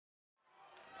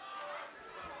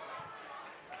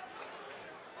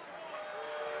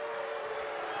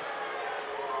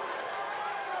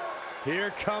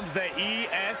Here comes the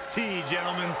EST,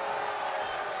 gentlemen.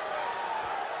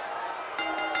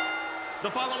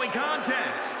 The following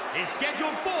contest is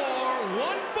scheduled for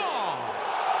one fall.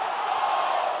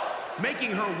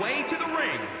 Making her way to the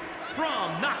ring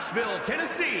from Knoxville,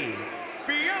 Tennessee,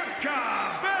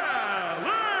 Bianca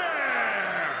Belair.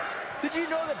 Did you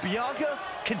know that Bianca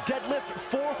can deadlift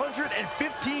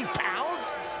 415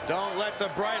 pounds? Don't let the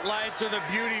bright lights or the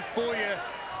beauty fool you.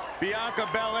 Bianca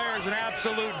Belair is an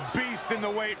absolute beast in the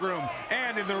weight room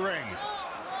and in the ring.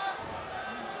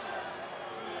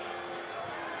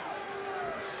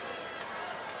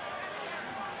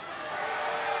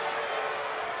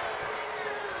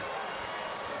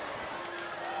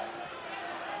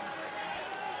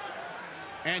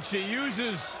 And she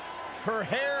uses her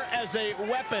hair as a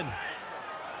weapon.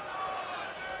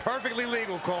 Perfectly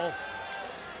legal, Cole.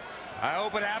 I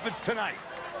hope it happens tonight.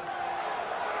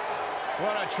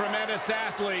 What a tremendous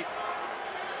athlete.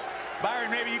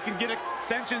 Byron, maybe you can get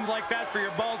extensions like that for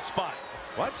your bald spot.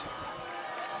 What?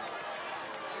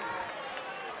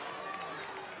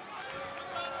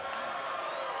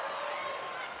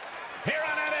 Here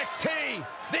on NXT,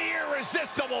 the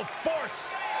irresistible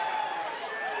force.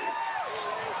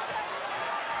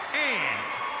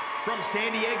 And from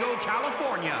San Diego,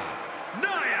 California,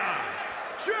 Nia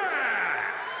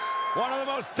Jax. One of the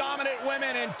most dominant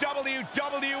women in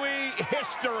WWE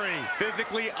history.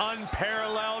 Physically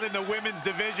unparalleled in the women's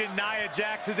division, Nia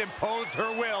Jax has imposed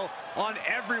her will on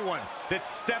everyone that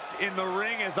stepped in the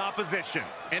ring as opposition.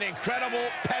 An incredible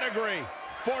pedigree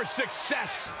for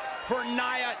success for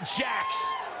Nia Jax.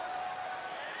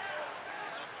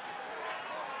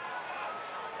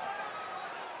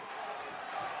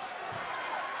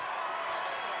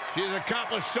 She has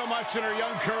accomplished so much in her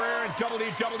young career in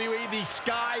WWE. The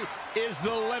sky is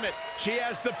the limit. She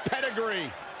has the pedigree.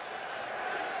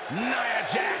 Nia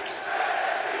Jax.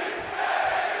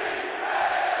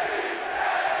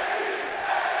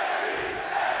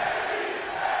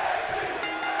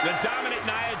 The dominant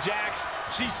Nia Jax,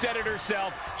 she said it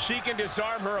herself, she can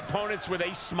disarm her opponents with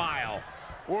a smile.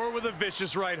 Or with a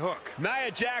vicious right hook.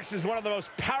 Nia Jax is one of the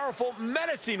most powerful,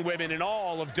 menacing women in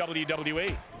all of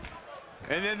WWE.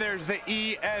 And then there's the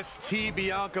EST,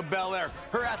 Bianca Belair.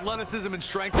 Her athleticism and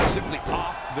strength are simply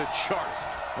off the charts.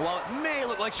 And while it may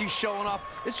look like she's showing off,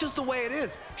 it's just the way it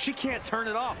is. She can't turn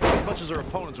it off as much as her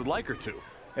opponents would like her to.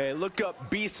 Hey, look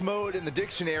up beast mode in the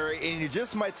dictionary, and you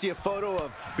just might see a photo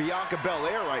of Bianca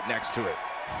Belair right next to it.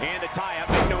 And the tie-up,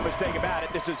 make no mistake about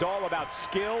it, this is all about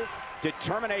skill,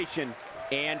 determination,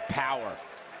 and power.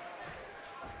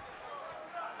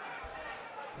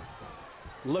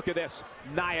 Look at this.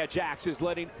 Nia Jax is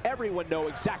letting everyone know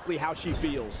exactly how she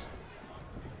feels.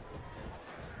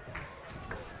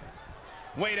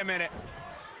 Wait a minute.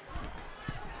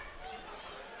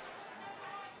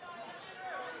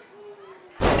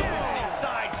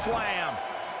 Side slam.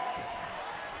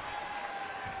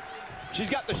 She's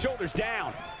got the shoulders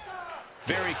down.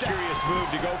 Very curious move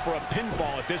to go for a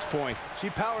pinfall at this point.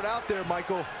 She powered out there,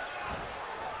 Michael.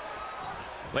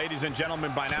 Ladies and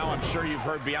gentlemen, by now I'm sure you've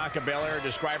heard Bianca Belair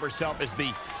describe herself as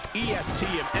the EST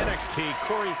of NXT.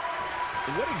 Corey,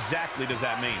 what exactly does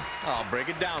that mean? I'll break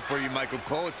it down for you, Michael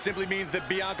Cole. It simply means that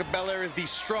Bianca Belair is the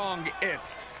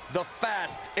strongest, the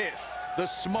fastest, the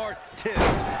smartest,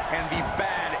 and the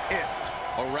baddest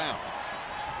around.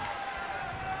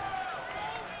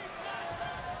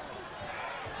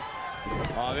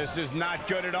 Oh, this is not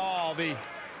good at all. The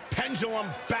pendulum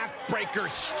backbreaker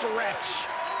stretch.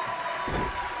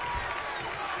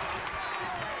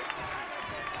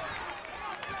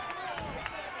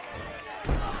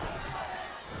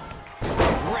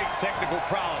 Great technical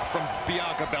prowess from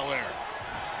Bianca Belair.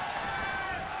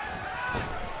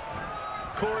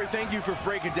 Corey, thank you for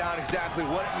breaking down exactly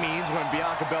what it means when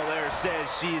Bianca Belair says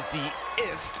she is the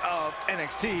ist of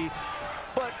NXT.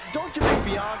 But don't you think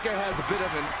Bianca has a bit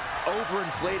of an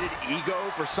overinflated ego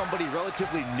for somebody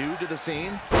relatively new to the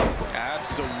scene?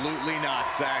 Absolutely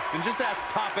not, Saxton. Just ask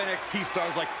top NXT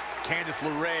stars like Candice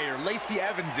LeRae or Lacey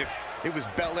Evans if it was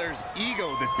Belair's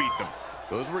ego that beat them.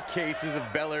 Those were cases of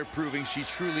Belair proving she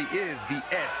truly is the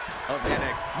est of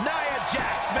NXT. Nia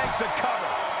Jax makes a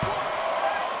cover.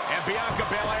 And Bianca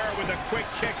Belair with a quick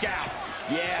kick out.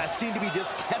 Yeah, seemed to be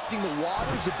just testing the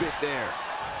waters a bit there.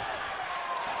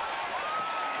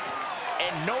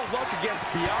 And no luck against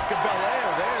Bianca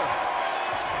Belair there.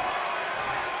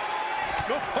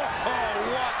 Oh,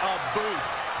 what a boot.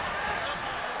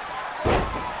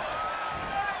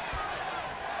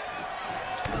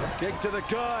 Kick to the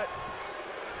gut.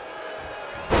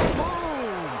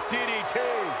 Boom! DDT.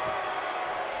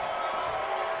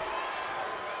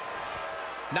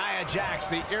 Nia Jax,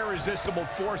 the irresistible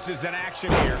forces in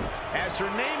action here. As her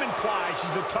name implies,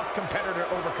 she's a tough competitor to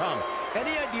overcome.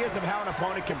 Any ideas of how an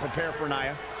opponent can prepare for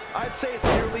Nia? I'd say it's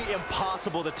nearly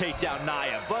impossible to take down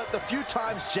Nia, but the few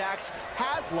times Jax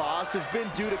has lost has been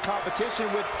due to competition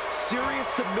with serious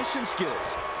submission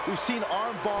skills. We've seen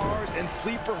arm bars and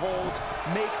sleeper holds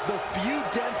make the few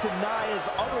dents in Nia's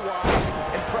otherwise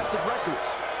impressive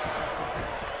records.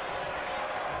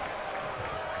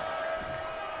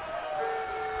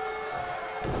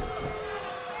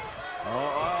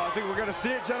 I think we're going to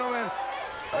see it, gentlemen.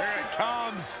 Here it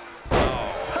comes.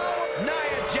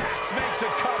 Nia Jax makes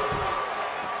a cover.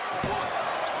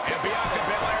 And Bianca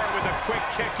Belair with a quick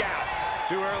kick out.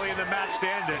 Too early in the match to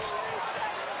end it.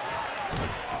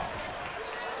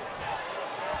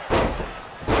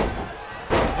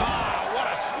 Ah, what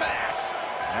a smash.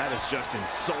 That is just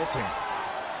insulting.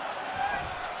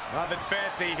 Nothing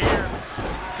fancy here.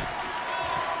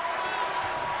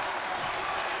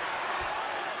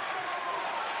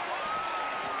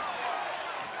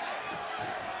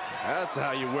 That's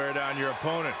how you wear down your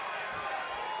opponent.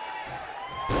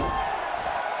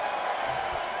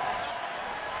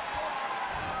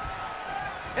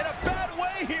 In a bad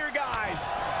way here, guys.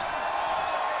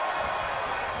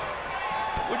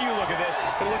 When you look at this,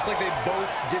 It looks like they both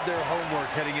did their homework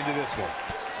heading into this one.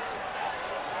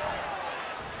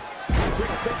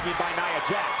 Quick thinking by Nia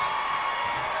Jax.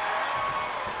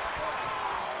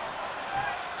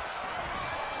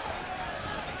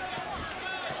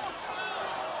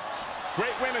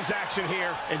 great women's action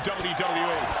here in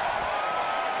WWE.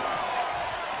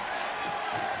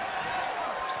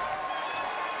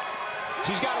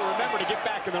 She's got to remember to get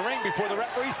back in the ring before the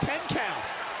referee's 10 count.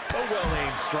 A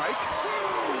well-aimed strike.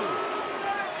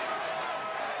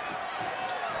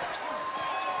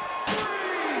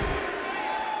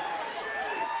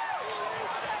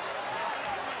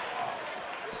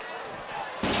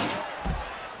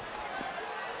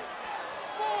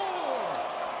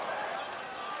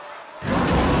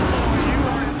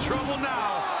 Trouble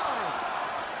now.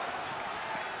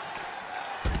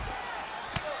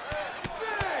 6.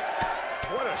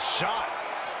 What a shot.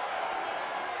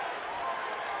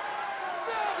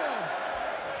 7.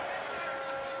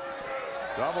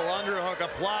 Double underhook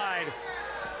applied.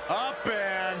 Up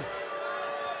and...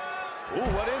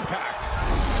 Ooh, what impact.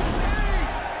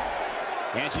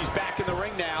 8. And she's back in the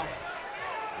ring now.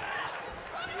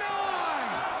 9.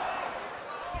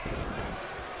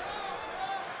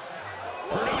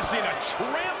 Producing a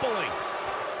trampling.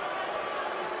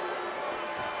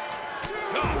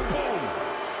 Oh, boom.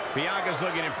 Bianca's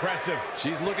looking impressive.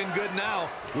 She's looking good now.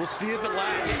 We'll see if it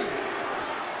lasts.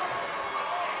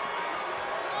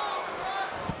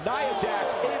 Nia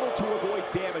Jax able to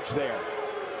avoid damage there.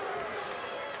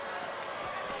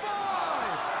 5.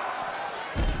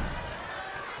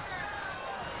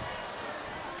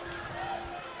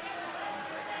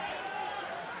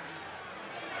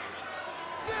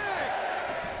 6.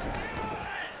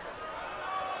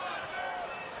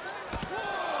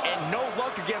 And no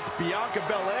luck against Bianca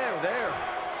Belair there.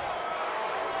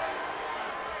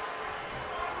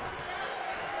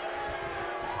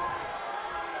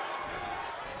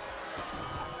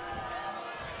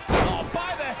 Oh,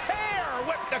 by the hair,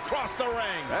 whipped across the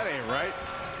ring. That ain't right.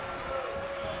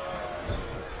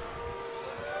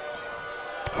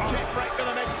 Kick right to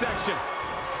the midsection.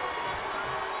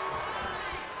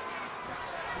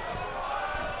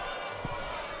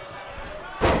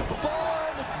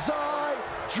 Banzai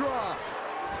drop.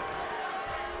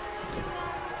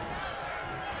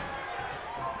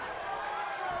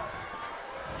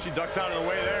 She ducks out of the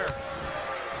way there.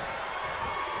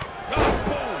 Oh,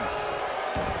 boom.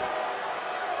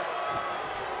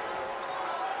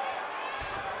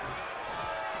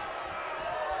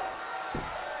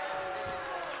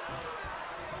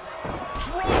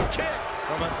 Drop kick.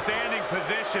 From a standing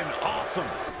position. Awesome.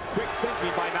 Quick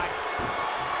thinking by Nia.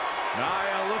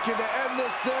 Nia looking to end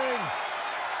this thing.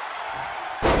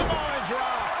 Samoan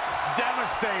drop.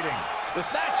 Devastating.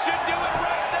 That should do it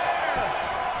right there.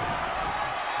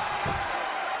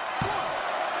 1,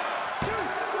 2,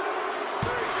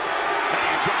 3.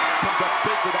 Nia Jax comes up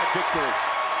big with that victory.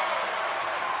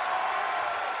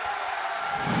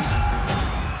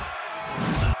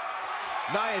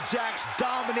 Nia Jax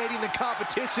dominating the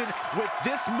competition with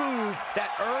this move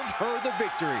that earned her the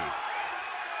victory.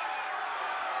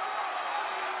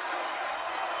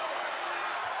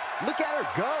 Look at her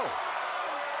go.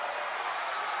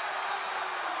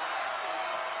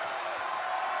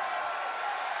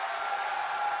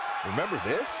 Remember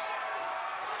this?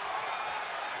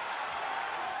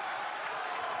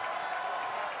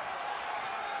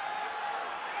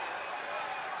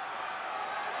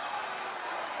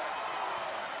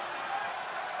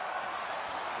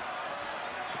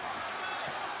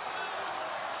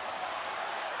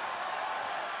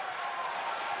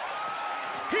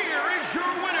 here is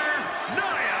your winner,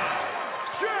 Nia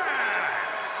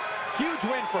Jax. Huge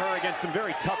win for her against some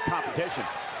very tough competition.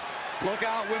 Look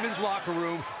out, women's locker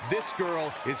room. This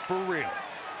girl is for real.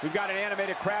 We've got an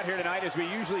animated crowd here tonight, as we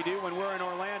usually do when we're in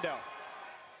Orlando.